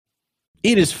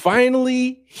It is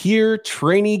finally here.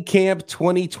 Training camp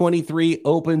 2023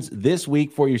 opens this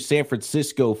week for your San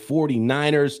Francisco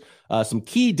 49ers. Some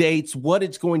key dates, what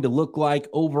it's going to look like,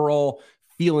 overall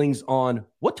feelings on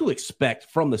what to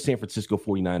expect from the San Francisco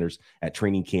 49ers at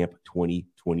Training Camp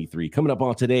 2023. Coming up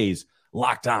on today's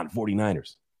Locked On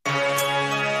 49ers.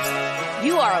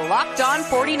 You are Locked On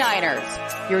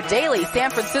 49ers, your daily San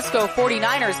Francisco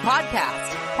 49ers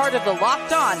podcast, part of the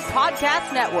Locked On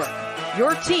Podcast Network.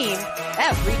 Your team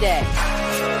every day.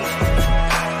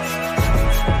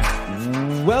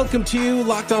 Welcome to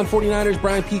Locked On 49ers.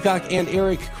 Brian Peacock and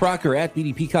Eric Crocker at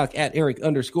BD Peacock at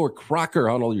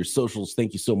Eric_Crocker on all your socials.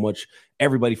 Thank you so much,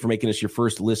 everybody, for making us your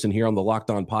first listen here on the Locked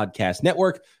On Podcast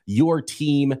Network. Your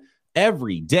team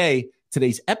every day.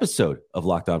 Today's episode of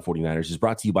Locked On 49ers is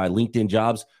brought to you by LinkedIn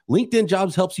Jobs. LinkedIn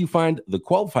Jobs helps you find the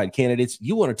qualified candidates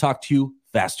you want to talk to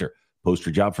faster. Post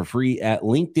your job for free at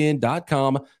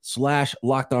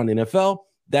linkedin.com/LockedOnNFL.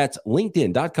 That's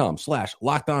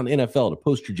linkedin.com/LockedOnNFL to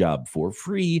post your job for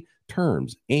free.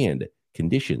 Terms and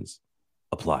conditions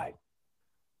apply.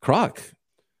 Croc,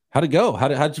 how'd it go?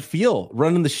 How'd you feel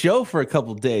running the show for a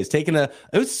couple of days? It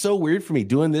was so weird for me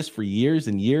doing this for years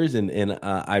and years, and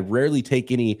I rarely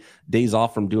take any days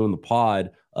off from doing the pod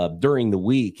during the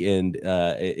week, and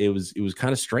it was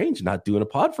kind of strange not doing a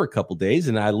pod for a couple of days.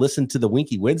 And I listened to the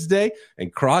Winky Wednesday,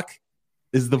 and Croc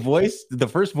is the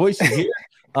first voice you hear,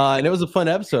 and it was a fun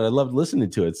episode. I loved listening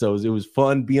to it. So it was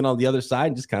fun being on the other side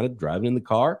and just kind of driving in the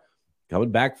car,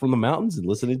 coming back from the mountains and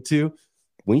listening to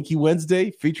Winky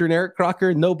Wednesday featuring Eric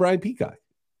Crocker and no Brian Peacock.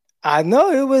 I know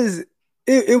it was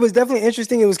definitely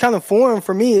interesting. It was kind of foreign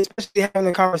for me, especially having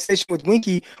a conversation with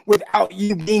Winky without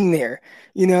you being there.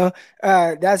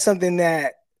 That's something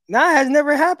that has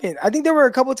never happened. I think there were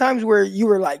a couple of times where you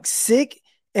were like sick,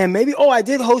 and maybe I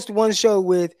did host one show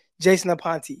with Jason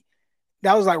Aponte.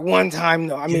 That was like one time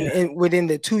though. I mean, within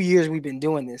the 2 years we've been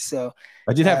doing this. So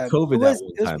I did have COVID that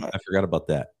one time. I forgot about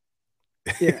that.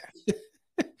 Yeah.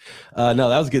 No,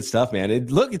 that was good stuff, man.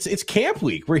 It's camp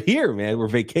week. We're here, man. We're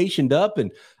vacationed up,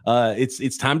 and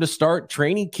it's time to start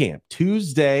training camp.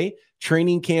 Tuesday,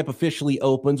 training camp officially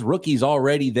opens. Rookies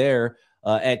already there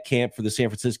at camp for the San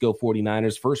Francisco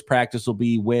 49ers. First practice will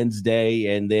be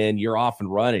Wednesday, and then you're off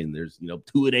and running. There's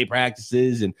 2-a-day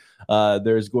practices, and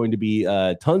there's going to be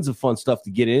tons of fun stuff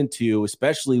to get into,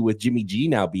 especially with Jimmy G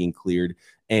now being cleared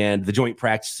and the joint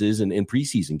practices and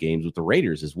preseason games with the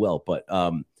Raiders as well. But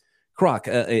Croc,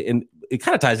 and it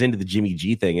kind of ties into the Jimmy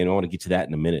G thing, and I want to get to that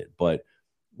in a minute. But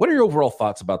what are your overall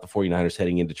thoughts about the 49ers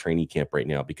heading into training camp right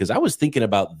now? Because I was thinking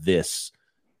about this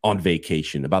on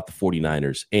vacation, about the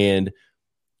 49ers, and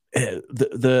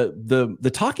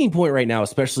the talking point right now,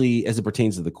 especially as it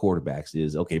pertains to the quarterbacks,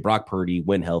 is, okay, Brock Purdy,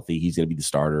 when healthy, he's going to be the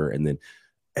starter. And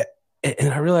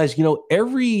I realized,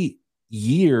 every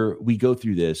year we go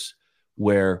through this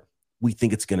where we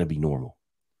think it's going to be normal.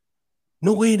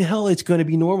 No way in hell it's going to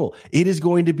be normal. It is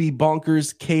going to be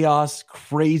bonkers, chaos,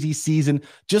 crazy season,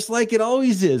 just like it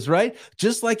always is, right?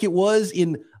 Just like it was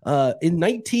in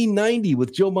 1990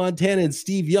 with Joe Montana and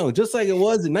Steve Young, just like it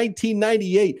was in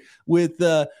 1998 with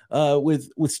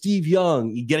Steve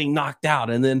Young getting knocked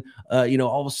out, and then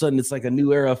all of a sudden it's like a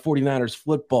new era of 49ers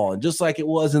football, and just like it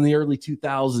was in the early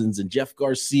 2000s and Jeff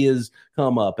Garcia's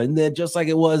come up, and then just like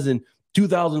it was in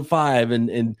 2005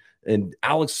 and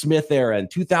Alex Smith era in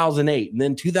 2008, and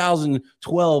then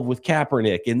 2012 with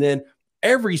Kaepernick, and then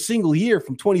every single year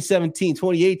from 2017,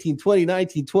 2018,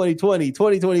 2019, 2020,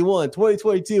 2021,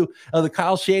 2022 of the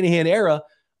Kyle Shanahan era,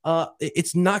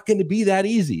 it's not going to be that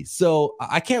easy. So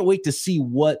I can't wait to see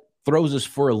what throws us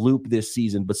for a loop this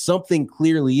season, but something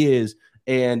clearly is.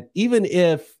 And even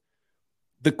if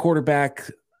the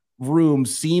quarterback room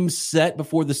seems set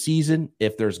before the season,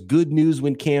 if there's good news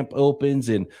when camp opens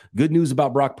and good news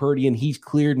about Brock Purdy and he's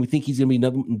cleared and we think he's going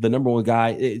to be the number one guy,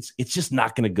 it's just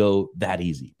not going to go that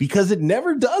easy, because it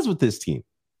never does with this team.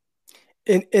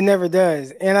 It never does.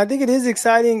 And I think it is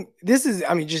exciting. Just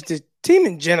the team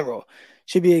in general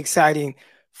should be exciting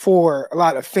for a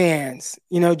lot of fans,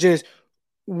 just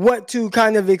what to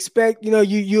kind of expect.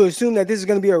 You assume that this is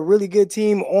going to be a really good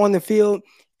team on the field,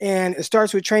 and it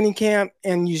starts with training camp,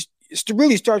 and it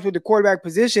really starts with the quarterback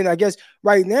position. I guess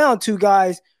right now, two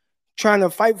guys trying to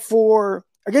fight for,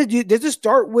 does it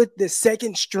start with the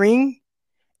second string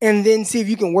and then see if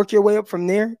you can work your way up from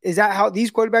there? Is that how these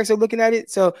quarterbacks are looking at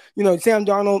it? So, Sam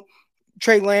Darnold,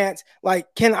 Trey Lance,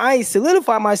 can I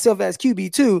solidify myself as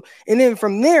QB2? And then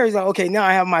from there, it's like, okay, now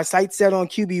I have my sights set on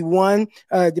QB1,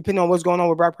 depending on what's going on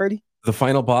with Brock Purdy. The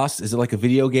final boss, is it like a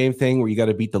video game thing where you got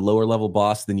to beat the lower level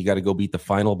boss, then you got to go beat the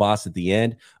final boss at the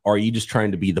end? Or are you just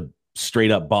trying to be the straight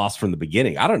up boss from the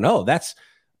beginning? I don't know.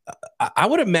 I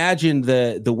would imagine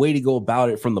the way to go about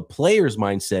it from the player's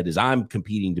mindset is I'm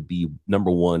competing to be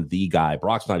number one, the guy.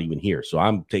 Brock's not even here. So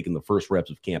I'm taking the first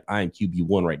reps of camp. I am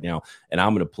QB1 right now, and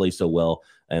I'm going to play so well,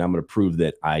 and I'm going to prove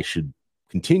that I should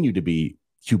continue to be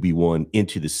QB1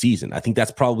 into the season. I think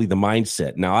that's probably the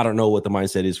mindset. Now, I don't know what the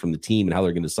mindset is from the team and how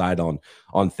they're going to decide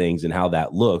on things and how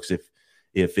that looks.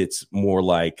 If it's more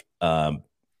like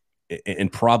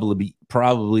and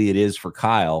probably it is for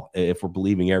Kyle, if we're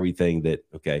believing everything that,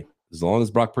 okay, as long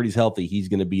as Brock Purdy's healthy, he's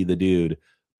going to be the dude.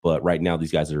 But right now,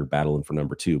 these guys are battling for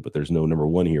number 2, but there's no number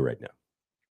 1 here right now.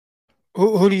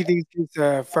 Who do you think is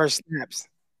first snaps,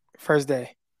 first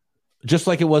day? Just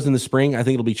like it was in the spring, I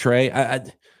think it'll be Trey.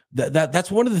 That's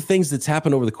one of the things that's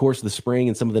happened over the course of the spring,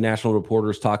 and some of the national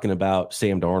reporters talking about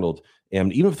Sam Darnold.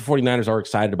 And even if the 49ers are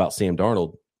excited about Sam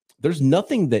Darnold, there's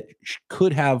nothing that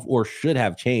could have or should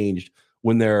have changed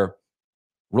when they're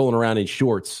rolling around in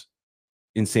shorts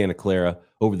in Santa Clara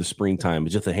over the springtime.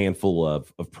 It's just a handful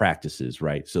of practices,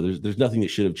 right? So there's nothing that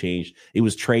should have changed. It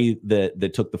was Trey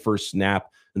that took the first snap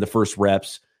and the first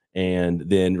reps. And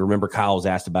then remember, Kyle was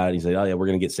asked about it. He said, oh yeah, we're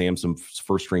going to get Sam some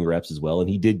first string reps as well. And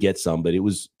he did get some, but it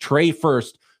was Trey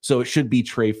first. So it should be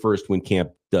Trey first when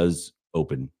camp does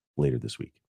open later this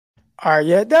week. All right.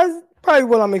 Yeah, that's probably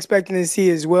what I'm expecting to see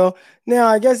as well. Now,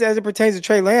 I guess as it pertains to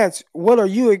Trey Lance, what are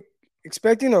you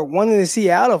expecting or wanting to see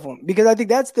out of him? Because I think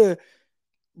that's the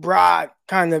broad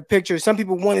kind of picture. Some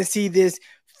people want to see this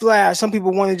flash. Some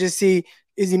people want to just see,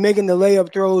 is he making the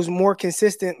layup throws more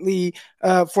consistently?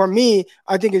 For me,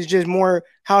 I think it's just more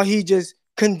how he just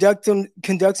conducts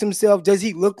himself. Does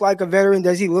he look like a veteran?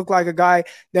 Does he look like a guy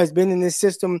that's been in this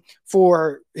system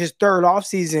for his third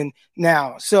offseason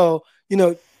now? So,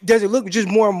 does it look just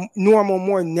more normal,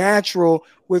 more natural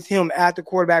with him at the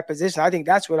quarterback position? I think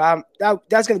that's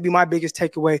that's going to be my biggest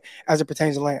takeaway as it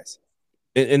pertains to Lance.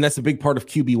 And that's a big part of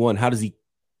QB1. How does he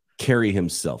carry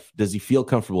himself? Does he feel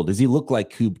comfortable? Does he look like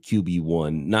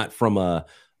QB1? Not from a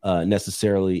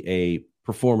necessarily a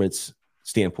performance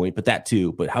standpoint, but that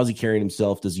too. But how's he carrying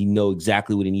himself? Does he know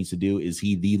exactly what he needs to do? Is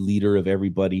he the leader of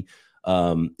everybody?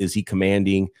 Is he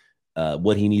commanding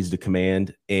what he needs to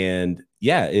command? And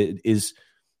yeah,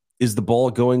 is the ball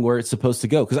going where it's supposed to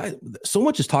go? Because so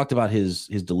much is talked about his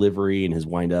delivery and his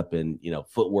windup and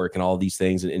footwork and all these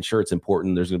things. And sure, it's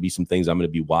important. There's going to be some things I'm going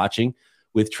to be watching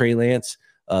with Trey Lance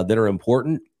that are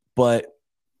important. But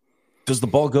does the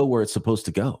ball go where it's supposed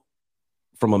to go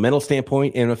from a mental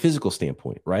standpoint and a physical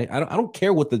standpoint? Right? I don't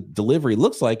care what the delivery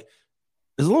looks like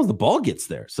as long as the ball gets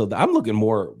there. So I'm looking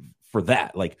more for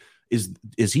that. Like, is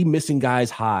he missing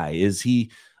guys high? Is he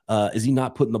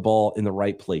not putting the ball in the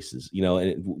right places?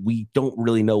 And we don't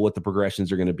really know what the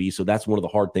progressions are going to be. So that's one of the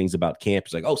hard things about camp.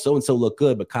 It's like, oh, so-and-so looked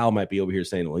good, but Kyle might be over here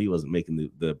saying, well, he wasn't making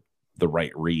the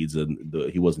right reads and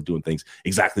he wasn't doing things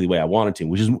exactly the way I wanted to,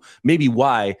 which is maybe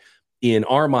why in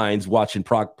our minds watching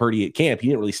Brock Purdy at camp, he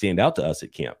didn't really stand out to us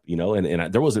at camp,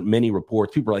 and there wasn't many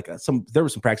reports. People were like, there were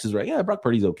some practices where, yeah, Brock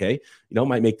Purdy's okay,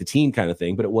 might make the team kind of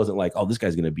thing, but it wasn't like, oh, this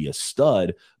guy's going to be a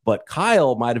stud. But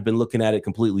Kyle might have been looking at it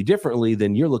completely differently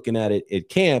than you're looking at it at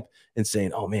camp and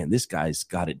saying, oh man, this guy's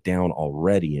got it down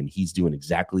already. And he's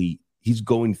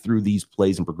going through these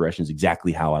plays and progressions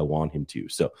exactly how I want him to.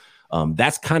 So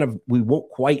that's kind of, we won't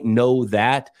quite know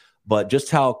that, but just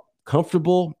how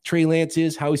comfortable Trey Lance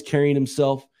is, how he's carrying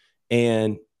himself,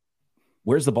 and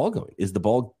where's the ball going? Is the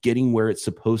ball getting where it's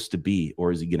supposed to be,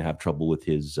 or is he going to have trouble with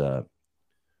his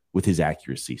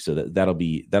accuracy? So that'll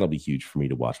be huge for me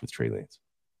to watch with Trey Lance.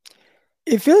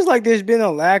 It feels like there's been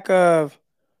a lack of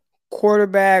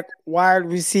quarterback, wide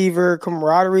receiver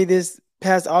camaraderie this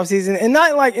past offseason, and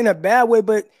not like in a bad way,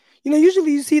 but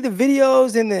usually you see the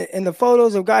videos and the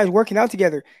photos of guys working out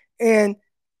together, and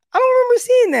I don't remember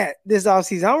seeing that this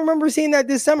offseason. I don't remember seeing that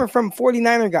this summer from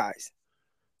 49er guys.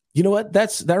 You know what?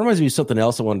 That reminds me of something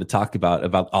else I wanted to talk about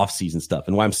offseason stuff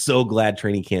and why I'm so glad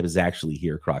training camp is actually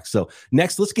here, Croc. So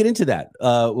next, let's get into that.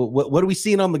 What are we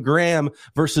seeing on the gram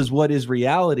versus what is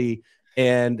reality?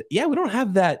 And yeah, we don't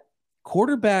have that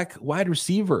quarterback wide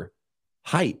receiver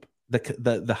hype, the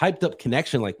hyped up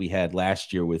connection like we had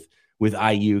last year with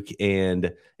Ayuk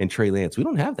and Trey Lance. We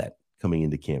don't have that coming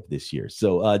into camp this year.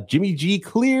 So Jimmy G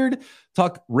cleared.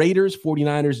 Talk Raiders,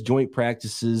 49ers, joint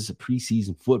practices,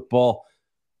 preseason football.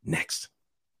 Next.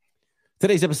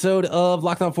 Today's episode of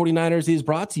Locked On 49ers is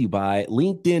brought to you by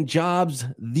LinkedIn Jobs.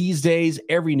 These days,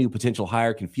 every new potential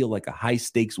hire can feel like a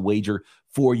high-stakes wager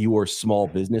for your small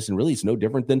business. And really, it's no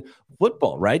different than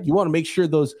football, right? You want to make sure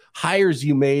those hires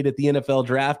you made at the NFL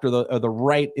draft are the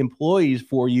right employees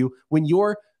for you when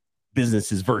you're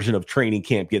business's version of training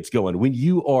camp gets going. When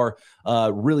you are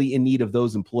really in need of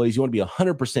those employees, you want to be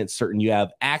 100% certain you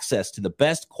have access to the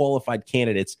best qualified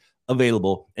candidates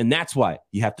available. And that's why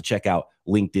you have to check out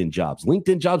LinkedIn Jobs.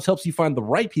 LinkedIn Jobs helps you find the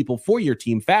right people for your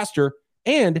team faster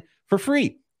and for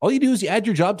free. All you do is you add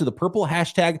your job to the purple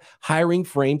hashtag hiring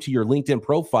frame to your LinkedIn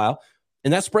profile,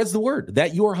 and that spreads the word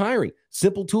that you're hiring.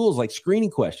 Simple tools like screening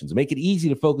questions make it easy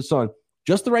to focus on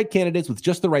just the right candidates with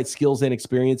just the right skills and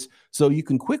experience, so you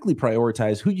can quickly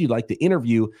prioritize who you'd like to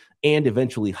interview and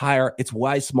eventually hire. It's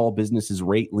why small businesses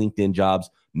rate LinkedIn Jobs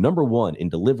 #1 in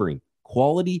delivering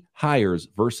quality hires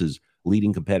versus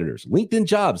leading competitors. LinkedIn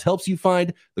Jobs helps you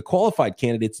find the qualified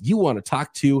candidates you want to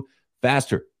talk to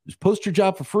faster. Just post your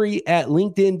job for free at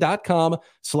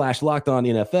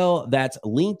linkedin.com/lockedonnfl. That's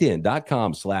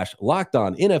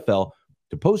linkedin.com/lockedonnfl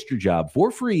to post your job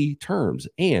for free. Terms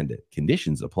and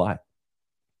conditions apply.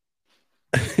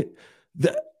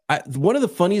 One of the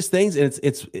funniest things, and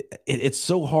it's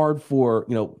so hard for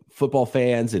football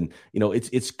fans, and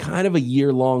it's kind of a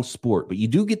year-long sport, but you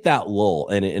do get that lull,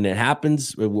 and it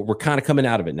happens. We're kind of coming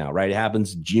out of it now, right? It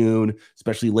happens June,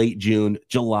 especially late June,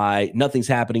 July. Nothing's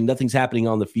happening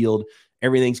on the field.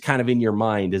 Everything's kind of in your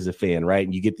mind as a fan, right?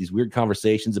 And you get these weird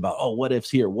conversations about, oh, what ifs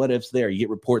here, what ifs there. You get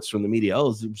reports from the media,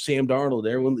 oh, Sam Darnold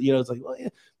there. It's like, well, yeah,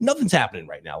 nothing's happening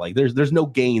right now. Like there's no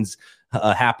gains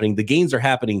happening. The gains are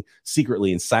happening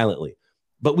secretly and silently,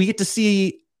 but we get to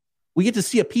see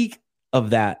a peak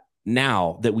of that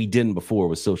now that we didn't before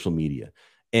with social media.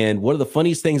 And one of the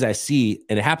funniest things I see,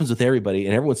 and it happens with everybody,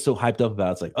 and everyone's so hyped up about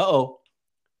it, it's like,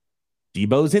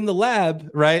 Debo's in the lab,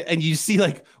 right? And you see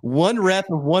like one rep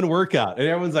of one workout, and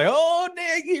everyone's like, oh,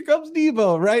 dang, here comes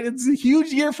Debo, right? It's a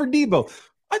huge year for Debo.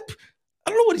 I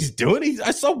don't know what he's doing.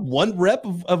 I saw one rep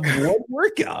of one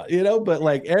workout, but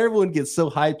like everyone gets so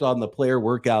hyped on the player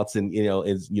workouts, and,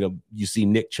 you see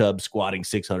Nick Chubb squatting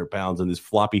 600 pounds on this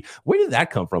floppy. Where did that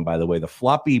come from, by the way? The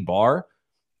floppy bar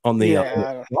on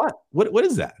the, what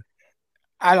is that?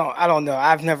 I don't know.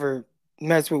 I've never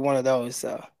messed with one of those.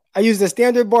 So I use the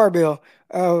standard barbell,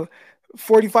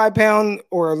 45-pound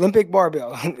or Olympic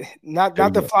barbell, not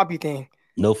the floppy thing.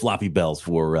 No floppy bells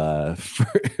for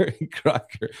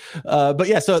Crocker. But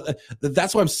yeah, so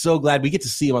that's why I'm so glad we get to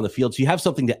see him on the field. So you have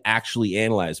something to actually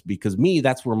analyze, because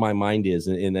that's where my mind is.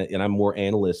 And I'm more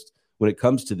analyst when it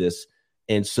comes to this.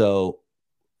 And so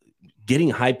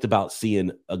getting hyped about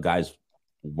seeing a guy's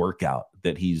workout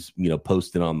that he's,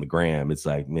 posted on the gram, it's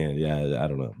like, man, yeah, I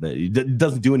don't know. It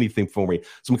doesn't do anything for me.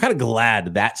 So I'm kind of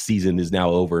glad that season is now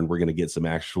over, and we're going to get some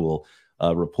actual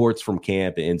reports from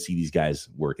camp and see these guys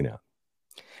working out.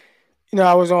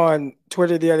 I was on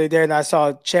Twitter the other day, and I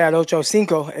saw Chad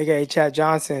Ochocinco, aka Chad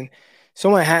Johnson.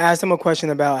 Someone had asked him a question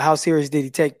about how serious did he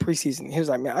take preseason. He was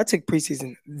like, man, I took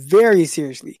preseason very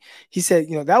seriously. He said,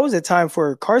 that was a time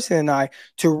for Carson and I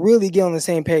to really get on the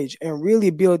same page and really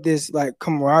build this like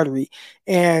camaraderie.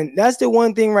 And that's the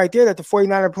one thing right there that the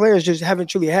 49er players just haven't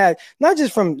truly had, not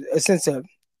just from a sense of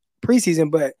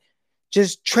preseason, but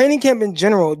just training camp in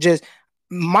general, just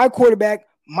my quarterback,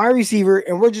 my receiver,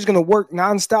 and we're just going to work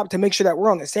nonstop to make sure that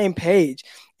we're on the same page.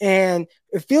 And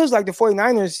it feels like the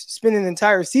 49ers spend an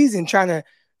entire season trying to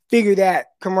figure that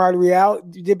camaraderie out,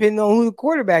 depending on who the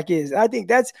quarterback is. I think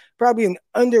that's probably an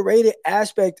underrated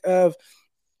aspect of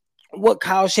what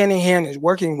Kyle Shanahan is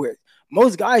working with.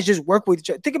 Most guys just work with each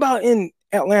other. Think about in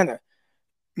Atlanta,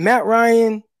 Matt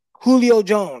Ryan, Julio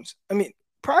Jones. I mean,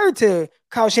 prior to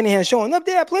Kyle Shanahan showing up,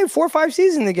 they had played 4 or 5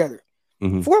 seasons together.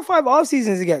 Mm-hmm. 4 or 5 off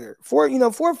seasons together, 4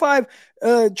 or 5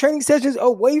 training sessions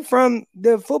away from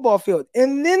the football field,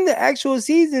 and then the actual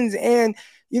seasons. And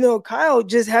Kyle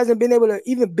just hasn't been able to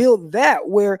even build that,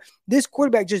 where this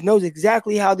quarterback just knows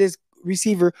exactly how this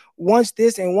receiver wants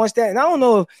this and wants that. And I don't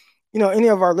know if any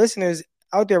of our listeners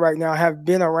out there right now have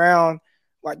been around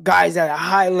like guys at a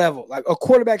high level, like a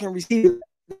quarterback and receiver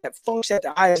that function at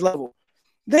the highest level.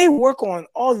 They work on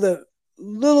all the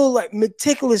little like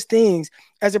meticulous things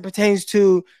as it pertains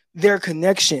to their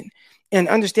connection and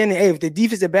understanding, hey, if the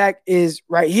defensive back is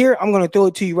right here, I'm going to throw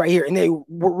it to you right here. And they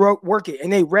work it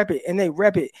and they rep it and they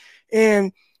rep it.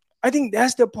 And I think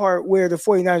that's the part where the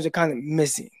 49ers are kind of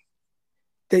missing.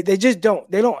 They just don't.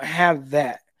 They don't have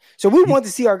that. So we want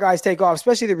to see our guys take off,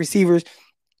 especially the receivers.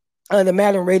 The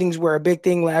Madden ratings were a big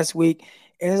thing last week.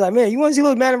 And it's like, man, you want to see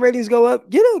those Madden ratings go up?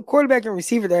 Get a quarterback and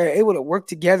receiver that are able to work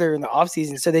together in the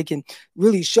offseason so they can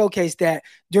really showcase that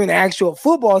during the actual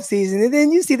football season. And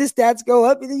then you see the stats go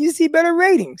up, and then you see better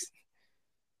ratings.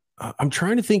 I'm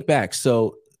trying to think back.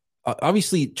 So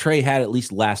obviously Trey had at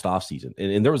least last offseason,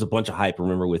 and there was a bunch of hype,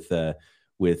 remember, with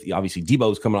obviously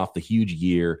Debo's coming off the huge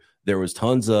year. There was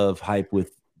tons of hype with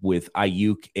with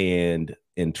Ayuk and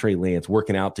Trey Lance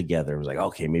working out together. It was like,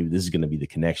 okay, maybe this is going to be the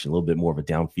connection, a little bit more of a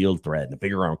downfield threat and a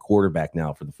bigger arm quarterback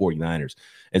now for the 49ers.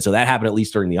 And so that happened at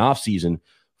least during the offseason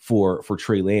for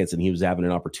Trey Lance, and he was having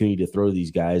an opportunity to throw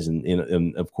these guys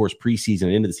and of course, preseason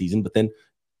and into the season, but then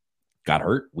got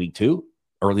hurt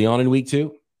early on in week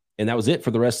 2. And that was it for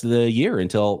the rest of the year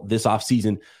until this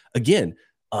offseason. Again,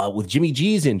 with Jimmy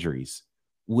G's injuries,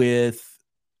 and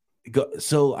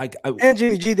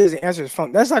Jimmy G doesn't answer his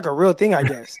phone. That's like a real thing, I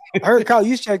guess. I heard Kyle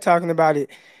Juszczyk talking about it,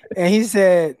 and he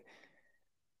said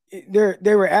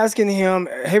they were asking him,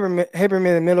 Haberman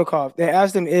and Middlecoff, they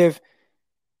asked him if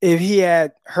he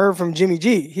had heard from Jimmy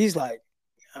G. He's like,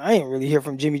 I ain't really hear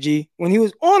from Jimmy G when he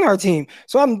was on our team,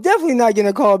 so I'm definitely not going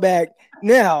to call back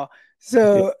now.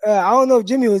 So I don't know if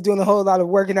Jimmy was doing a whole lot of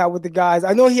working out with the guys.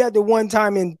 I know he had the one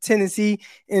time in Tennessee,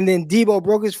 and then Debo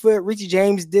broke his foot. Richie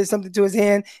James did something to his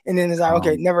hand, and then it's like,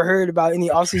 okay, never heard about any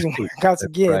offseason workouts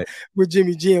again with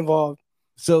Jimmy G involved.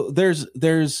 So there's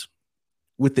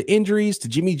with the injuries to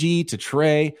Jimmy G, to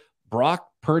Trey, Brock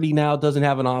Purdy now doesn't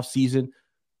have an offseason.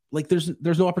 Like there's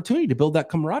no opportunity to build that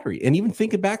camaraderie. And even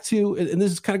thinking back to, and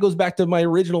this kind of goes back to my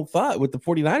original thought with the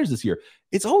 49ers this year,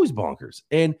 it's always bonkers.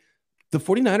 And the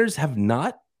 49ers have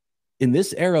not, in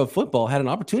this era of football, had an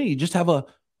opportunity to just have a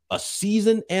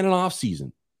season and an off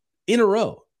season in a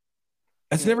row.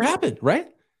 That's never happened, right?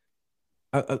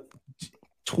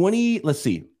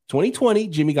 2020,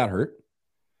 Jimmy got hurt.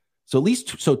 So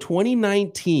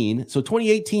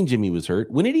 2018, Jimmy was hurt.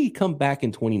 When did he come back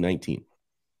in 2019?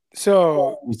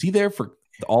 So was he there for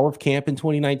all of camp in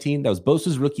 2019? That was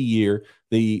Bosa's rookie year.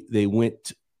 They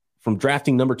went from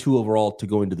drafting number 2 overall to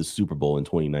go into the Super Bowl in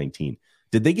 2019.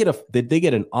 Did they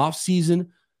get an off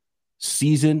season,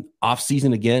 off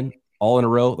season again, all in a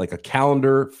row, like a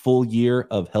calendar full year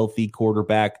of healthy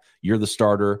quarterback? You're the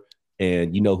starter,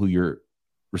 and you know who your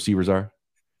receivers are.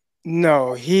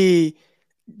 No, he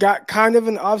got kind of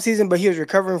an off season, but he was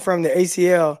recovering from the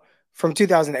ACL from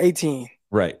 2018.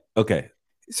 Right. Okay.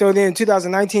 So then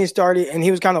 2019 started, and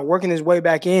he was kind of working his way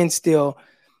back in still,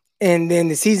 and then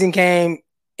the season came.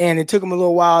 And it took him a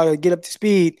little while to get up to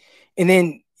speed, and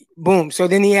then boom. So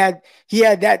then he had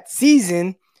that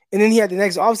season, and then he had the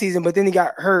next offseason, but then he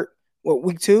got hurt.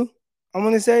 Week 2? I'm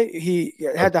gonna say he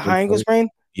had the high ankle sprain.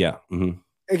 Yeah,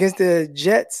 against the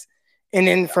Jets, and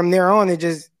then from there on, it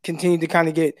just continued to kind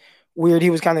of get weird. He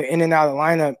was kind of in and out of the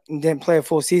lineup and didn't play a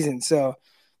full season. So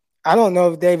I don't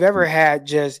know if they've ever had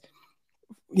just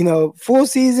full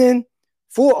season,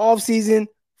 full off season,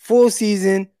 full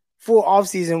season, full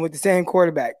offseason with the same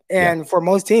quarterback. And for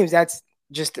most teams, that's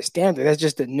just the standard. That's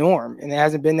just the norm. And it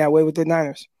hasn't been that way with the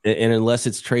Niners. And unless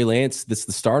it's Trey Lance, that's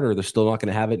the starter, they're still not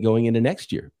going to have it going into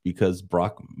next year because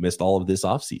Brock missed all of this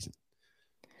offseason.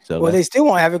 So they still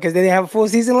won't have it because they didn't have a full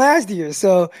season last year.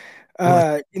 So,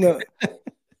 That's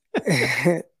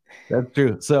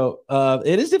true. So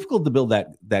it is difficult to build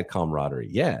that camaraderie.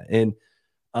 Yeah. And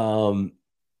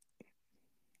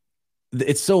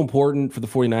it's so important for the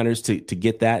 49ers to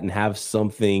get that and have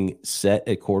something set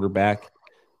at quarterback.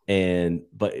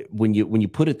 But when you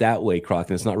put it that way, Croc,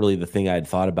 and it's not really the thing I had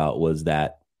thought about was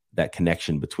that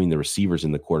connection between the receivers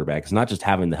and the quarterback. It's not just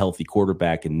having the healthy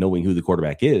quarterback and knowing who the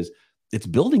quarterback is. It's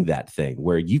building that thing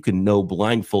where you can know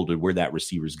blindfolded where that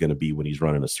receiver is going to be when he's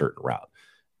running a certain route.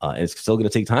 And it's still going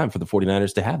to take time for the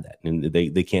 49ers to have that. And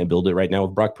they can't build it right now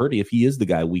with Brock Purdy. If he is the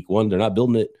guy week 1, they're not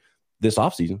building it this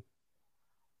offseason.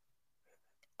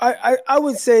 I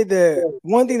would say the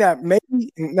one thing that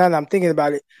maybe, now that I'm thinking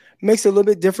about it, makes it a little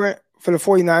bit different for the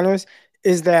 49ers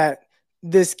is that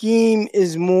the scheme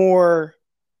is more,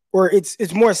 or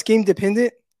it's more scheme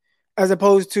dependent, as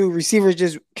opposed to receivers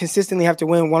just consistently have to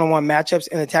win one-on-one matchups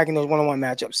and attacking those one-on-one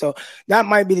matchups. So that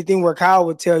might be the thing where Kyle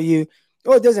would tell you,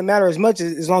 it doesn't matter as much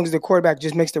as long as the quarterback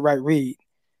just makes the right read.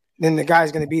 Then the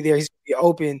guy's going to be there. He's going to be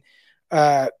open.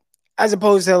 As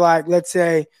opposed to, like, let's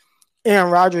say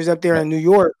Aaron Rodgers up there in New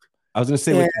York. I was going to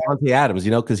say with Devontae Adams,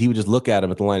 because he would just look at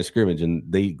him at the line of scrimmage and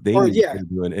they knew what they were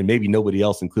doing, and maybe nobody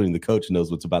else, including the coach,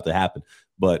 knows what's about to happen.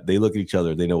 But they look at each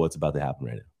other. They know what's about to happen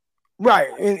right now. Right.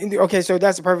 Okay, so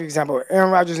that's a perfect example.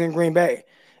 Aaron Rodgers in Green Bay.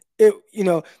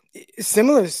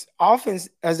 Similar offense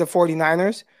as the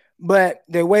 49ers, but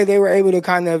the way they were able to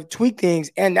kind of tweak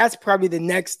things, and that's probably the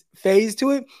next phase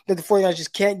to it that the 49ers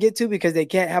just can't get to because they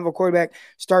can't have a quarterback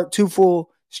start 2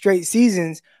 full straight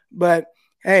seasons. But,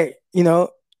 hey,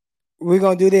 we're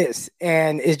going to do this,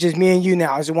 and it's just me and you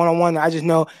now. It's a one-on-one. I just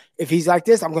know if he's like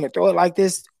this, I'm going to throw it like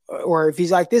this, or if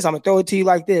he's like this, I'm going to throw it to you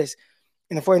like this.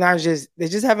 And the 49ers they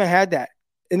just haven't had that.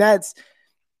 And that's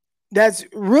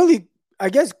really, I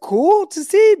guess, cool to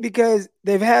see because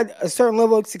they've had a certain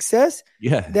level of success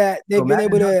that they've been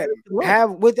able to have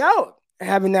without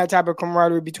having that type of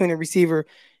camaraderie between the receiver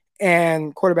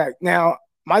and quarterback. Now,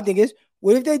 my thing is,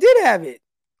 what if they did have it?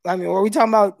 I mean, are we talking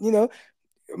about,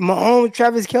 Mahomes,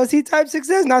 Travis Kelce type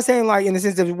success? Not saying like in the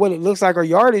sense of what it looks like or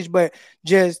yardage, but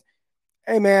just,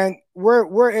 hey man,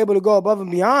 we're able to go above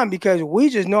and beyond because we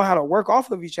just know how to work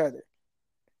off of each other.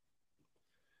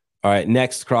 All right,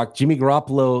 next, Croc. Jimmy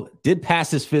Garoppolo did pass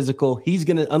his physical. He's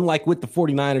going to, unlike with the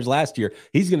 49ers last year,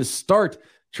 he's going to start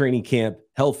training camp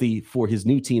healthy for his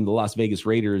new team, the Las Vegas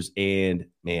Raiders. And,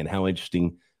 man, how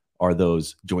interesting are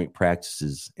those joint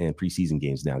practices and preseason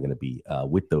games now going to be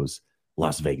with those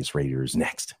Las Vegas Raiders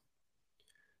next?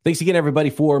 Thanks again,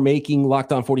 everybody, for making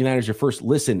Locked On 49ers your first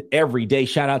listen every day.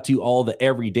 Shout out to all the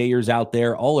everydayers out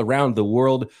there all around the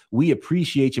world. We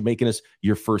appreciate you making us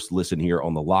your first listen here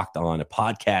on the Locked On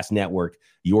Podcast Network,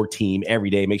 your team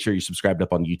every day. Make sure you're subscribed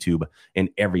up on YouTube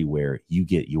and everywhere you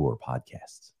get your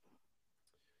podcasts.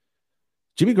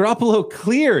 Jimmy Garoppolo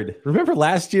cleared. Remember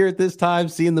last year at this time,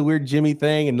 seeing the weird Jimmy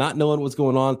thing and not knowing what's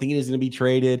going on, thinking he's going to be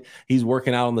traded. He's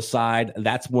working out on the side.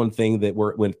 That's one thing that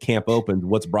when camp opened,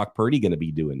 what's Brock Purdy going to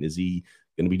be doing? Is he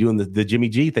going to be doing the Jimmy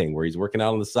G thing where he's working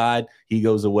out on the side, he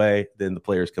goes away, then the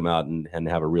players come out and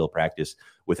have a real practice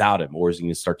without him? Or is he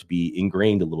going to start to be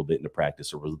ingrained a little bit into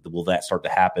practice? Or will that start to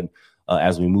happen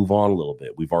as we move on a little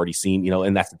bit? We've already seen,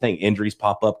 and that's the thing, injuries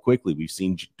pop up quickly. We've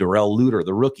seen Darrell Luter,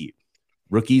 the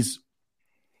rookies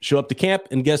show up to camp,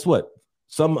 and guess what?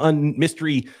 Some unknown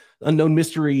mystery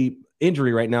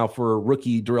injury right now for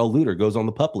rookie Darrell Luter goes on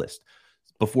the PUP list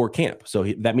before camp. So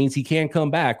that means he can come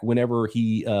back whenever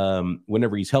he's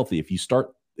healthy. If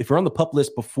you're on the PUP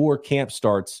list before camp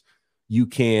starts, you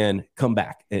can come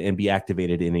back and be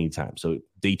activated at any time. So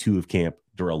day 2 of camp,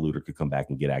 Darrell Luter could come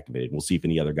back and get activated. We'll see if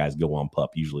any other guys go on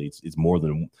PUP. Usually it's more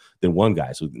than one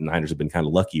guy. So the Niners have been kind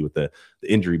of lucky with the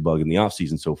injury bug in the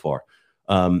offseason so far.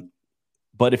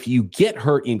 But if you get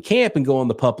hurt in camp and go on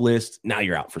the PUP list, now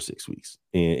you're out for 6 weeks,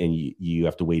 and you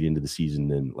have to wait into the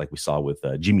season. And like we saw with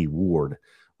Jimmy Ward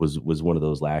was one of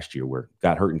those last year where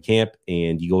got hurt in camp,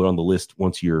 and you go on the list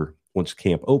once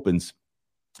camp opens.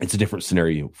 It's a different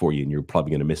scenario for you, and you're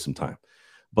probably going to miss some time.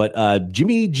 But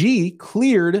Jimmy G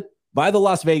cleared by the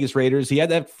Las Vegas Raiders. He had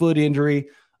that foot injury.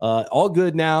 All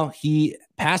good now. He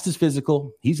passed his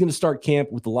physical. He's going to start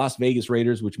camp with the Las Vegas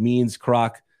Raiders, which means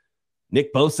Croc,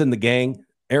 Nick Bosa and the gang,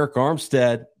 Eric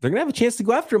Armstead, they're going to have a chance to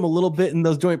go after him a little bit in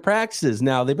those joint practices.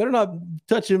 Now, they better not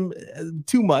touch him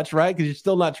too much, right? Because you're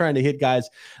still not trying to hit guys.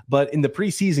 But in the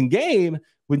preseason game,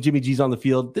 when Jimmy G's on the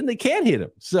field, then they can hit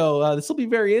him. So this will be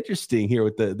very interesting here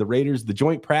with the Raiders. The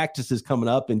joint practices coming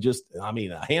up in just,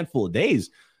 a handful of days.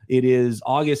 It is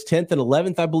August 10th and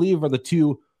 11th, I believe, are the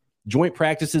 2 joint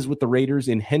practices with the Raiders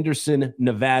in Henderson,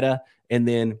 Nevada. And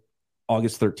then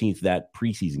August 13th, that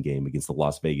preseason game against the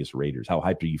Las Vegas Raiders. How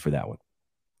hyped are you for that one?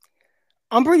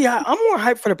 I'm pretty high. I'm more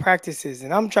hyped for the practices,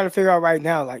 and I'm trying to figure out right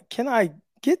now, like, can I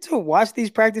get to watch these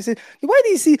practices? The way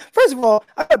these first of all,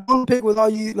 I got bone pick with all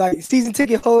you like season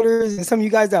ticket holders and some of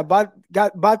you guys that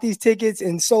bought these tickets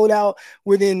and sold out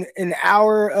within an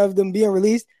hour of them being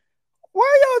released. Why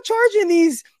are y'all charging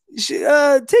these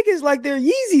tickets like they're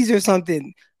Yeezys or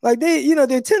something? Like they're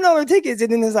 $10 tickets,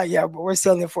 and then it's like, yeah, but we're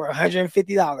selling it for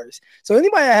 $150. So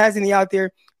anybody that has any out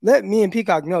there, let me and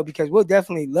Peacock know because we'll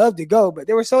definitely love to go. But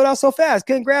they were sold out so fast,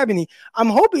 couldn't grab any. I'm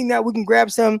hoping that we can grab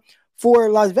some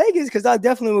for Las Vegas because I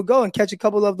definitely will go and catch a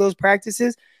couple of those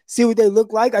practices, see what they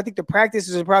look like. I think the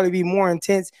practices will probably be more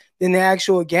intense than the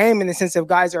actual game in the sense of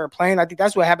guys that are playing. I think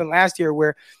that's what happened last year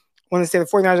where when the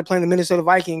 49ers are playing the Minnesota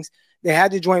Vikings, they had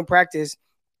to joint practice.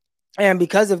 And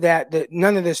because of that,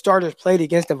 none of the starters played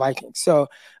against the Vikings. So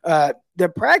the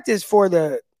practice for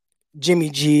the Jimmy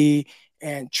G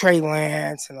and Trey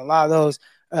Lance and a lot of those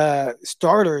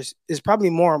starters is probably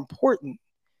more important.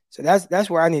 So that's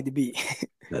where I need to be.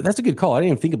 That's a good call. I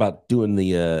didn't even think about doing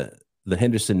the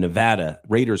Henderson, Nevada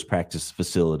Raiders practice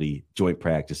facility joint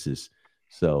practices.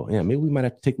 So yeah, maybe we might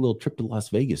have to take a little trip to Las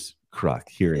Vegas, Croc,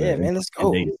 here. Yeah, man, let's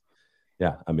go.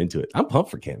 Yeah, I'm into it. I'm pumped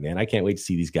for camp, man. I can't wait to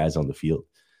see these guys on the field.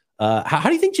 How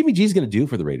do you think Jimmy G is going to do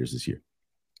for the Raiders this year?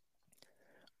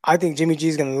 I think Jimmy G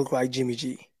is going to look like Jimmy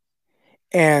G.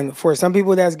 And for some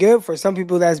people that's good, for some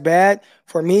people that's bad.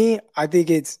 For me, I think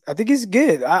it's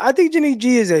good. I think Jimmy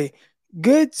G is a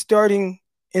good starting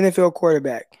NFL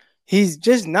quarterback. He's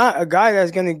just not a guy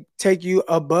that's going to take you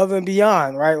above and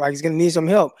beyond, right? Like he's going to need some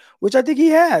help, which I think he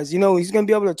has. He's going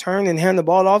to be able to turn and hand the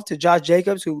ball off to Josh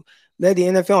Jacobs, who led the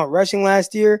NFL in rushing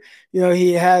last year.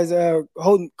 He has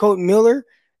Colton Miller,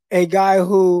 a guy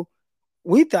who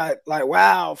we thought like,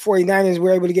 wow, 49ers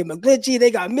were able to get McGlinchey.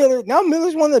 They got Miller. Now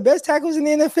Miller's one of the best tackles in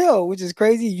the NFL, which is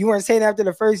crazy. You weren't saying after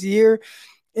the first year.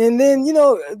 And then,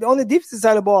 on the defensive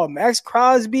side of the ball, Max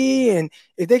Crosby, and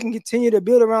if they can continue to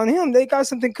build around him, they got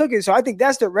something cooking. So I think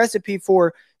that's the recipe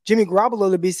for Jimmy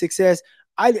Garoppolo to be success.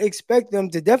 I'd expect them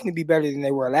to definitely be better than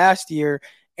they were last year.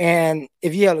 And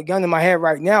if you had a gun to my head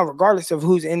right now, regardless of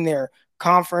who's in their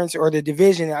conference or the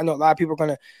division, I know a lot of people are going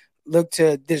to look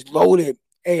to this loaded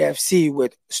AFC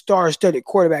with star-studded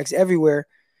quarterbacks everywhere.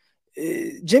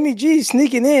 Jimmy G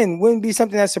sneaking in wouldn't be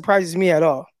something that surprises me at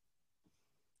all.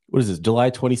 What is this?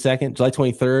 July 22nd, July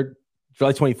 23rd,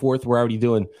 July 24th. We're already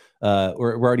doing.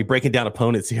 We're already breaking down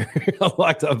opponents here.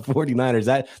 Locked on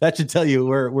 49ers. That should tell you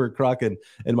where Croc and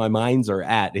my minds are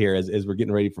at here as we're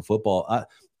getting ready for football.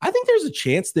 I think there's a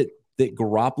chance that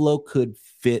Garoppolo could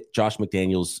fit Josh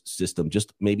McDaniels' system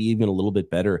just maybe even a little bit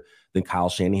better than Kyle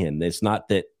Shanahan. It's not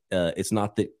that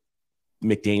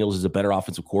McDaniels is a better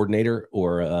offensive coordinator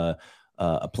or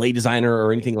a play designer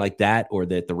or anything like that, or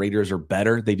that the Raiders are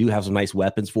better. They do have some nice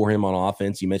weapons for him on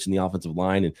offense. You mentioned the offensive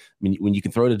line, and when you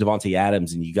can throw to Devontae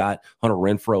Adams and you got Hunter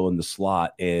Renfrow in the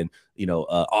slot and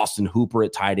Austin Hooper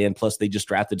at tight end, plus they just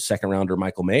drafted second rounder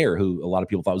Michael Mayer, who a lot of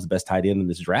people thought was the best tight end in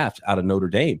this draft out of Notre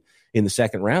Dame in the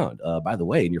second round. By the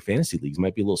way, in your fantasy leagues,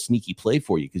 might be a little sneaky play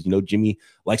for you because Jimmy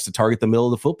likes to target the middle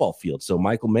of the football field. So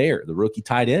Michael Mayer, the rookie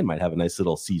tight end, might have a nice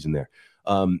little season there.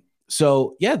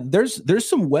 So yeah, there's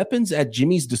some weapons at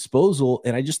Jimmy's disposal,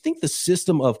 and I just think the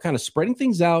system of kind of spreading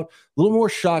things out, a little more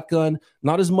shotgun,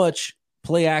 not as much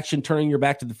play action, turning your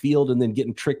back to the field and then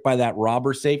getting tricked by that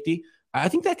robber safety. I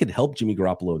think that could help Jimmy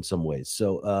Garoppolo in some ways.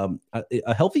 So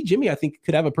a healthy Jimmy, I think,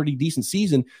 could have a pretty decent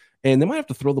season, and they might have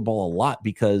to throw the ball a lot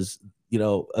because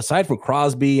aside from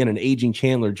Crosby and an aging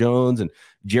Chandler Jones and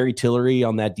Jerry Tillery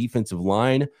on that defensive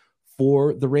line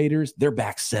for the Raiders, their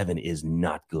back seven is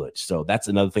not good. So that's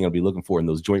another thing I'll be looking for in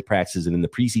those joint practices and in the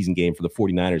preseason game for the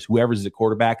 49ers. Whoever's the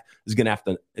quarterback is going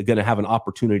to have an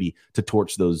opportunity to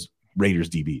torch those Raiders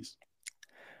DBs.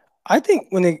 I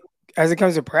think as it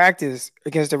comes to practice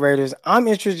against the Raiders, I'm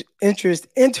interested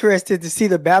to see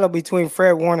the battle between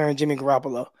Fred Warner and Jimmy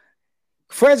Garoppolo.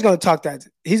 Fred's going to talk that.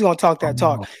 He's going to talk that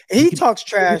talk. And he talks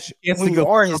trash when you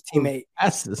are his teammate.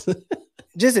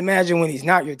 Just imagine when he's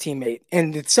not your teammate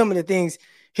and some of the things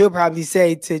he'll probably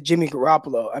say to Jimmy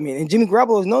Garoppolo. I mean, and Jimmy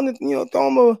Garoppolo is known to,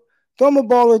 throw him a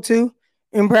ball or two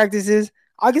in practices.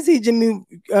 I can see Jimmy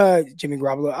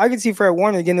Garoppolo. I can see Fred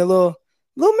Warner getting a little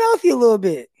mouthy a little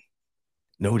bit.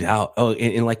 No doubt. Oh,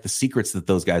 and like the secrets that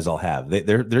those guys all have, there's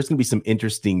going to be some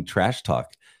interesting trash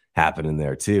talk happening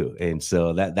there too. And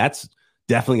so that's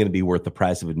definitely going to be worth the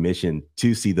price of admission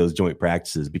to see those joint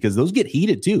practices because those get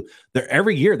heated too.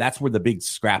 Every year, that's where the big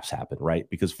scraps happen, right?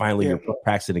 Because finally you're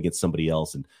practicing against somebody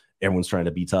else and everyone's trying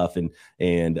to be tough and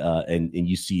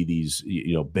you see these,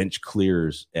 bench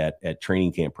clears at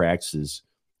training camp practices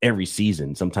every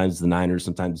season. Sometimes the Niners,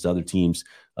 sometimes other teams,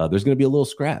 there's going to be a little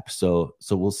scrap. So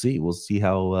we'll see. We'll see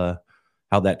how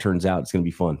that turns out. It's going to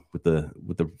be fun with the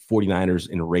 49ers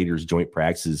and Raiders joint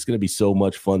practices. It's going to be so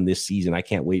much fun this season. I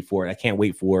can't wait for it. I can't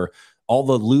wait for all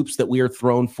the loops that we are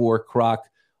thrown for, Croc,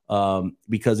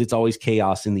 because it's always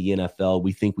chaos in the NFL.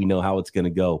 We think we know how it's going to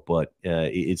go, but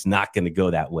it's not going to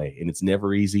go that way. And it's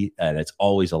never easy, and it's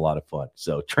always a lot of fun.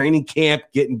 So training camp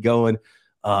getting going.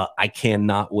 I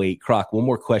cannot wait. Croc, one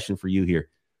more question for you here.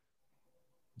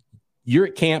 You're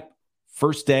at camp,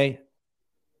 first day,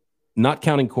 not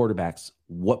counting quarterbacks.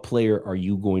 What player are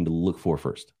you going to look for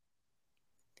first?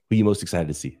 Who are you most excited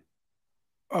to see?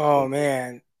 Oh,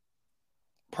 man.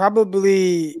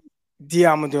 Probably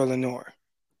Diamador Lenore.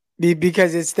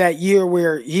 Because it's that year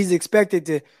where he's expected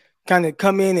to kind of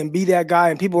come in and be that guy,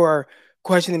 and people are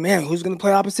questioning, man, who's going to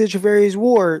play opposite Travarius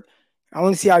Ward? I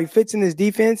want to see how he fits in this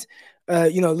defense.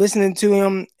 Listening to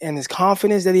him and his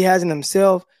confidence that he has in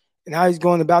himself and how he's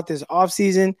going about this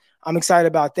offseason, I'm excited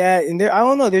about that. And I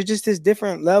don't know, there's just this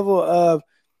different level of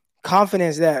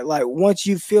confidence that, like, once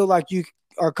you feel like you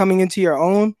are coming into your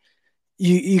own,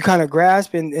 you kind of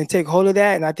grasp and take hold of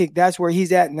that. And I think that's where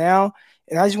he's at now.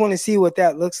 And I just want to see what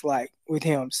that looks like with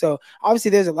him. So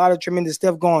obviously there's a lot of tremendous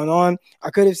stuff going on.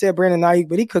 I could have said Brandon Ayuk,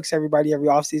 but he cooks everybody every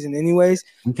offseason anyways.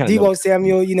 Deebo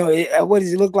Samuel, what does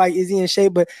he look like? Is he in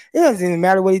shape? But it doesn't even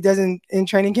matter what he does in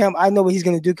training camp. I know what he's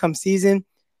going to do come season.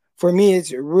 For me,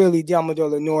 it's really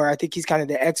Diamador Lenore. I think he's kind of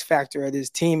the X factor of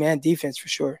this team and defense for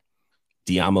sure.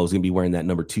 Diamo is going to be wearing that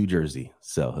number 2 jersey,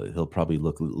 so he'll probably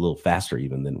look a little faster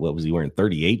even than what was he wearing,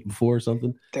 38 before or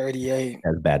something? 38.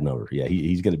 That's a bad number. Yeah,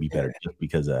 he's going to be better just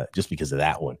because of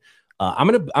that one. I'm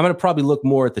gonna probably look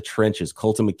more at the trenches.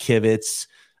 Colton McKivitz,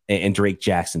 and Drake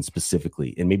Jackson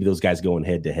specifically. And maybe those guys going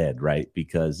head to head, right?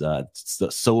 Because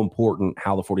it's so important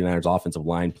how the 49ers offensive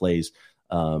line plays.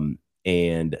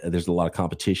 And there's a lot of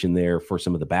competition there for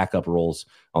some of the backup roles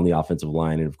on the offensive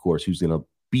line. And of course, who's going to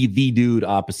be the dude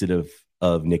opposite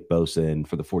of Nick Bosa? And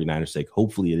for the 49ers sake,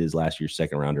 hopefully it is last year's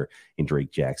second rounder in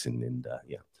Drake Jackson. And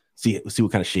see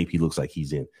what kind of shape he looks like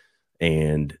he's in,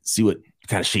 and see what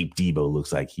kind of shape Debo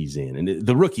looks like he's in. And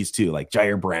the rookies too, like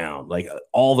Jair Brown, like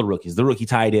all the rookies, the rookie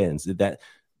tight ends, that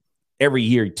every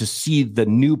year to see the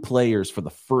new players for the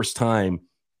first time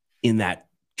in that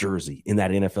jersey, in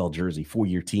that NFL jersey for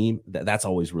your team, that's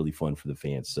always really fun for the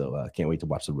fans. So can't wait to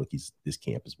watch the rookies this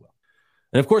camp as well.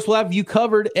 And of course, we'll have you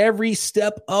covered every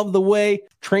step of the way.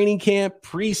 Training camp,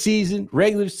 preseason,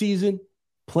 regular season,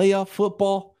 playoff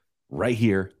football, right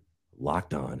here,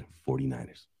 Locked On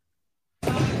 49ers.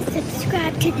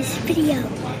 Subscribe to this video.